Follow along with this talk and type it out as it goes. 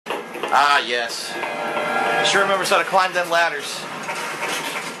Ah, yes. Sure remembers how to climb them ladders.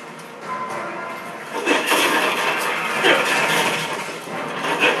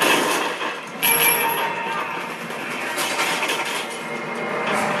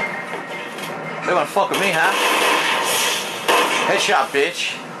 They wanna fuck with me, huh? Headshot,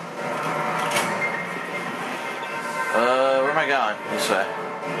 bitch. Where am I going? This way.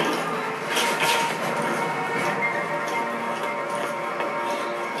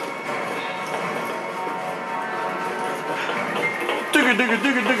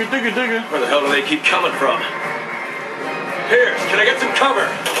 Digger. Where the hell do they keep coming from? Here, can I get some cover?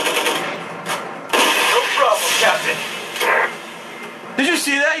 No problem, Captain. Did you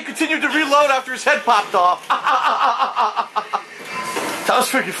see that? He continued to reload after his head popped off. That was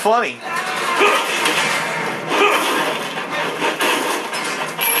freaking funny.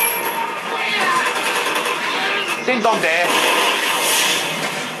 Ding dong dad.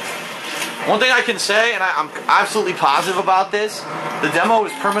 One thing I can say, and I'm absolutely positive about this, the demo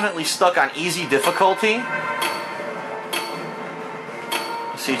is permanently stuck on easy difficulty.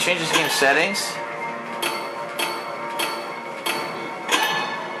 Let's see, changes game settings.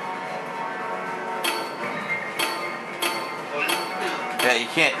 Yeah, you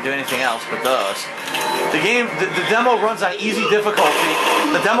can't do anything else but those. The demo runs on easy difficulty.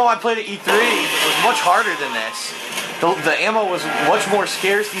 The demo I played at E3 was much harder than this. The ammo was much more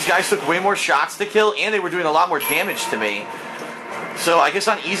scarce. These guys took way more shots to kill, and they were doing a lot more damage to me. So I guess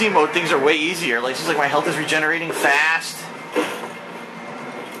on easy mode, things are way easier. Like, it seems like my health is regenerating fast.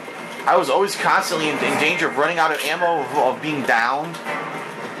 I was always constantly in danger of running out of ammo, of being downed.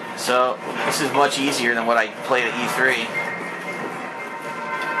 So this is much easier than what I played at E3.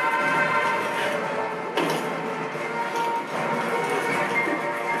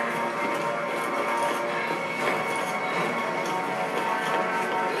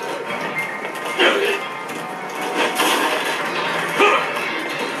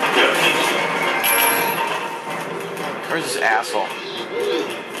 Where's this asshole?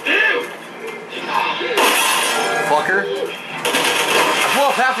 Fucker. I blew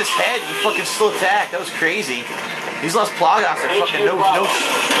off half his head and he fucking still attacked. That was crazy. These lost Ploggoths are fucking no.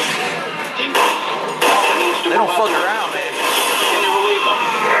 They don't fuck around, man. Can you relieve them?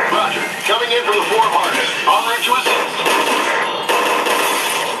 Roger. Coming in from the fore market. En route to assist.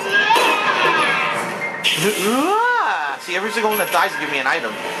 See, every single one that dies will give me an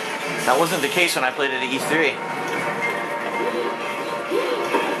item. That wasn't the case when I played it at E3.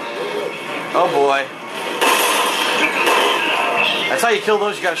 Oh boy. That's how you kill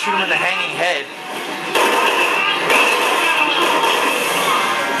those, you gotta shoot them in the hanging head.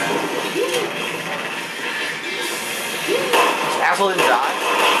 This asshole didn't die?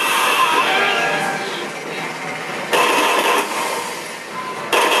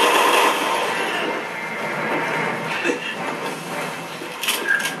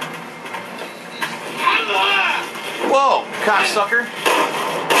 Whoa, cocksucker.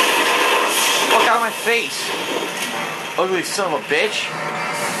 Fuck out of my face. Ugly son of a bitch.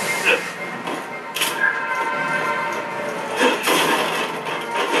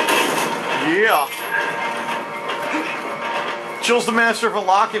 Yeah. Jill's the master of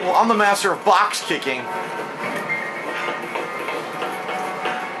unlocking. Well, I'm the master of box kicking.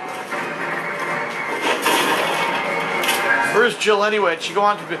 Where's Jill anyway? Did she go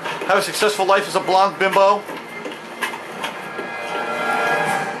on to have a successful life as a blonde bimbo?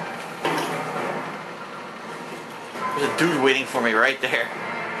 There's a dude waiting for me right there.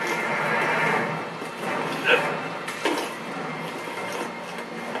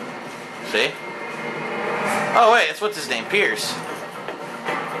 See? Oh wait, that's what's his name, Pierce.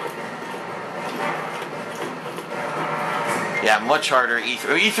 Yeah, much harder at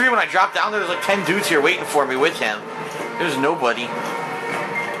E3. E3, when I dropped down there, there's like 10 dudes here waiting for me with him. There's nobody.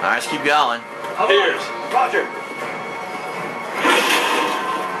 Alright, let's keep going. Here's Roger.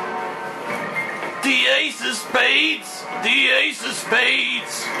 The ace of spades! The ace of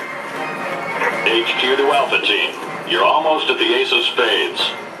spades! HQ to Alpha Team. You're almost at the ace of spades.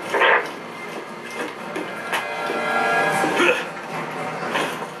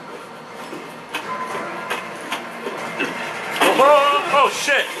 Oh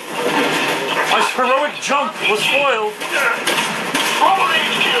shit! My heroic jump was spoiled. Bravo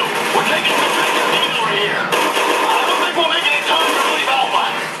HQ! We're taking the second over here. I don't think we'll make any time to leave Alpha.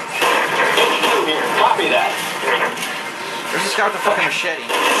 HQ here. Copy that. Where's this guy with the fucking machete?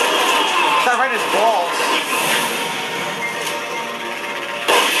 He's not right in his balls.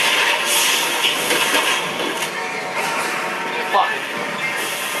 Fuck.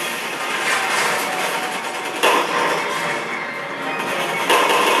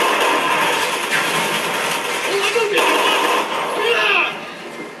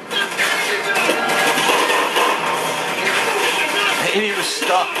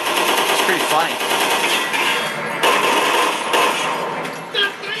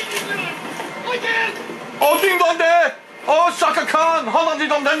 on! Hold on, you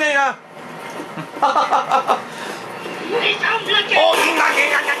don't done it.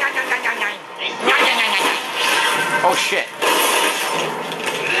 Oh shit.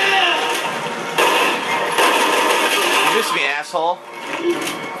 You missed me, asshole.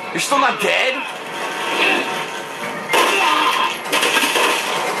 You're still not dead?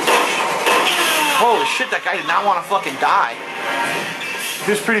 Holy shit, that guy did not want to fucking die.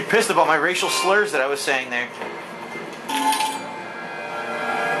 He was pretty pissed about my racial slurs that I was saying there.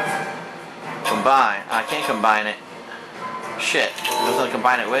 Combine. I can't combine it. Shit. There's nothing to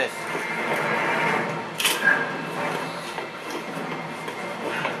combine it with.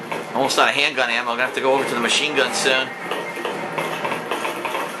 Almost out of handgun ammo. I'm gonna have to go over to the machine gun soon.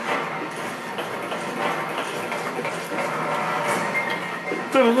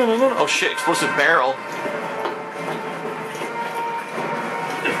 Oh shit, explosive barrel.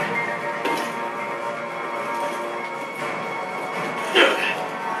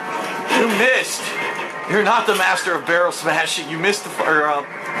 You missed. You're not the master of barrel smashing. You missed the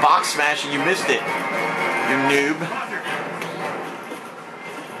box smashing. You missed it. You noob.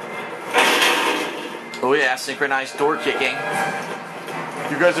 Oh yeah, synchronized door kicking.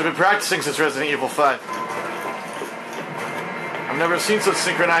 You guys have been practicing since Resident Evil 5. I've never seen such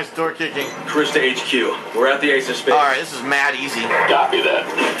synchronized door kicking. Cruise to HQ. We're at the Ace of Spades. Alright, this is mad easy. Copy that.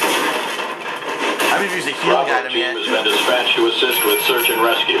 I haven't used a healing Bravo item team yet. has been dispatched to assist with search and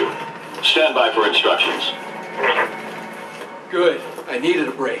rescue. Stand by for instructions. Good. I needed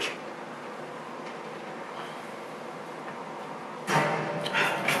a break.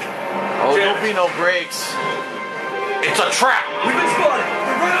 Oh, there'll be no breaks. It's a trap! We've been spotted.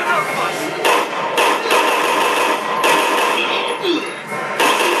 They're right on top of us.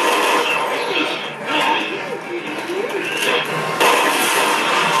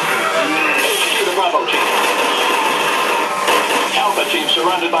 To the Bravo team. Alpha team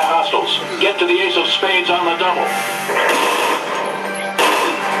surrounded by hostiles. Get to the Ace of Spades on the double.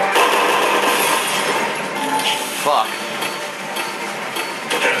 Fuck.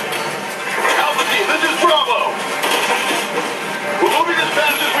 Alpha team, this is Bravo. We're moving as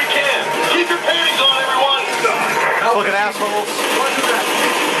fast as we can. Keep your paintings on, everyone. Fucking assholes. Watch your back.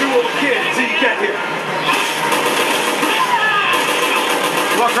 You won't get until you get here.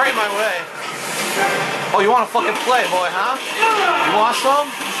 You walked right my way. Oh, you want to fucking play, boy, huh? You want some?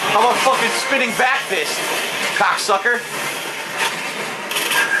 How about fucking spinning back fist, cocksucker?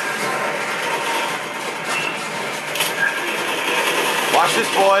 Watch this,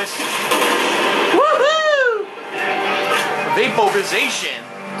 boys. Woohoo! Vaporization.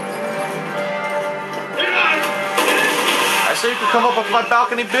 I say you can come up off my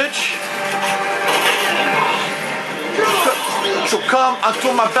balcony, bitch. So come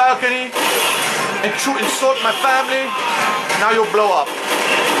onto my balcony and to insult my family. Now you'll blow up.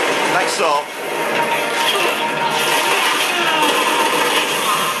 Like so.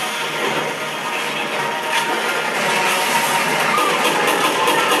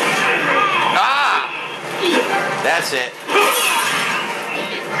 Ah! That's it.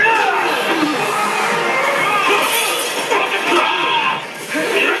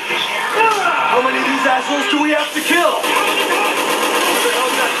 How many of these assholes do we have to kill? What the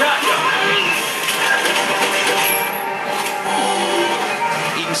hell's that backup?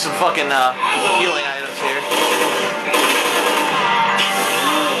 Eating some fucking healing items here.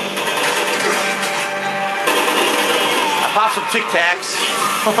 I popped some Tic Tacs.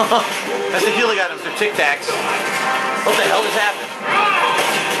 That's the healing items, they're Tic Tacs. What the hell just happened?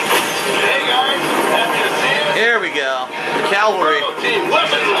 Hey guys, happy to see you. Here we go. The cavalry. Bravo team,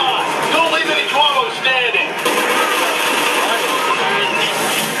 weapons on. Don't leave any Tuamos standing.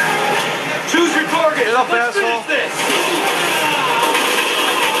 Choose your target. Get up, Let's asshole. finish this.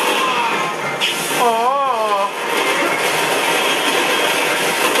 Oh.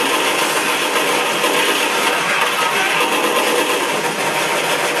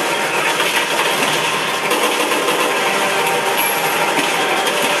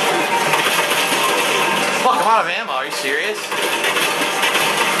 Fuck, I'm out of ammo. Are you serious?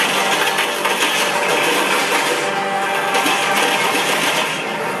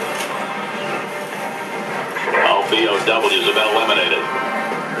 All BOWs have been eliminated.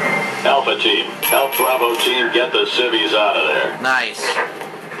 Alpha team, help Bravo team get the civvies out of there. Nice.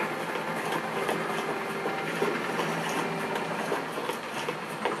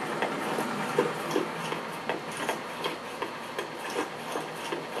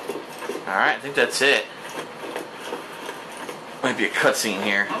 Alright, I think that's it. Might be a cutscene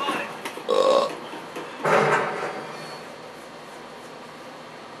here.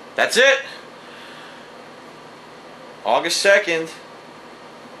 That's it! August 2nd.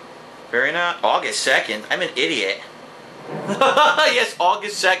 Very not. August 2nd? I'm an idiot. Yes,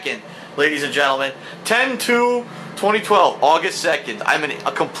 August 2nd, ladies and gentlemen. 10/2/2012, August 2nd. I'm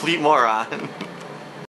a complete moron.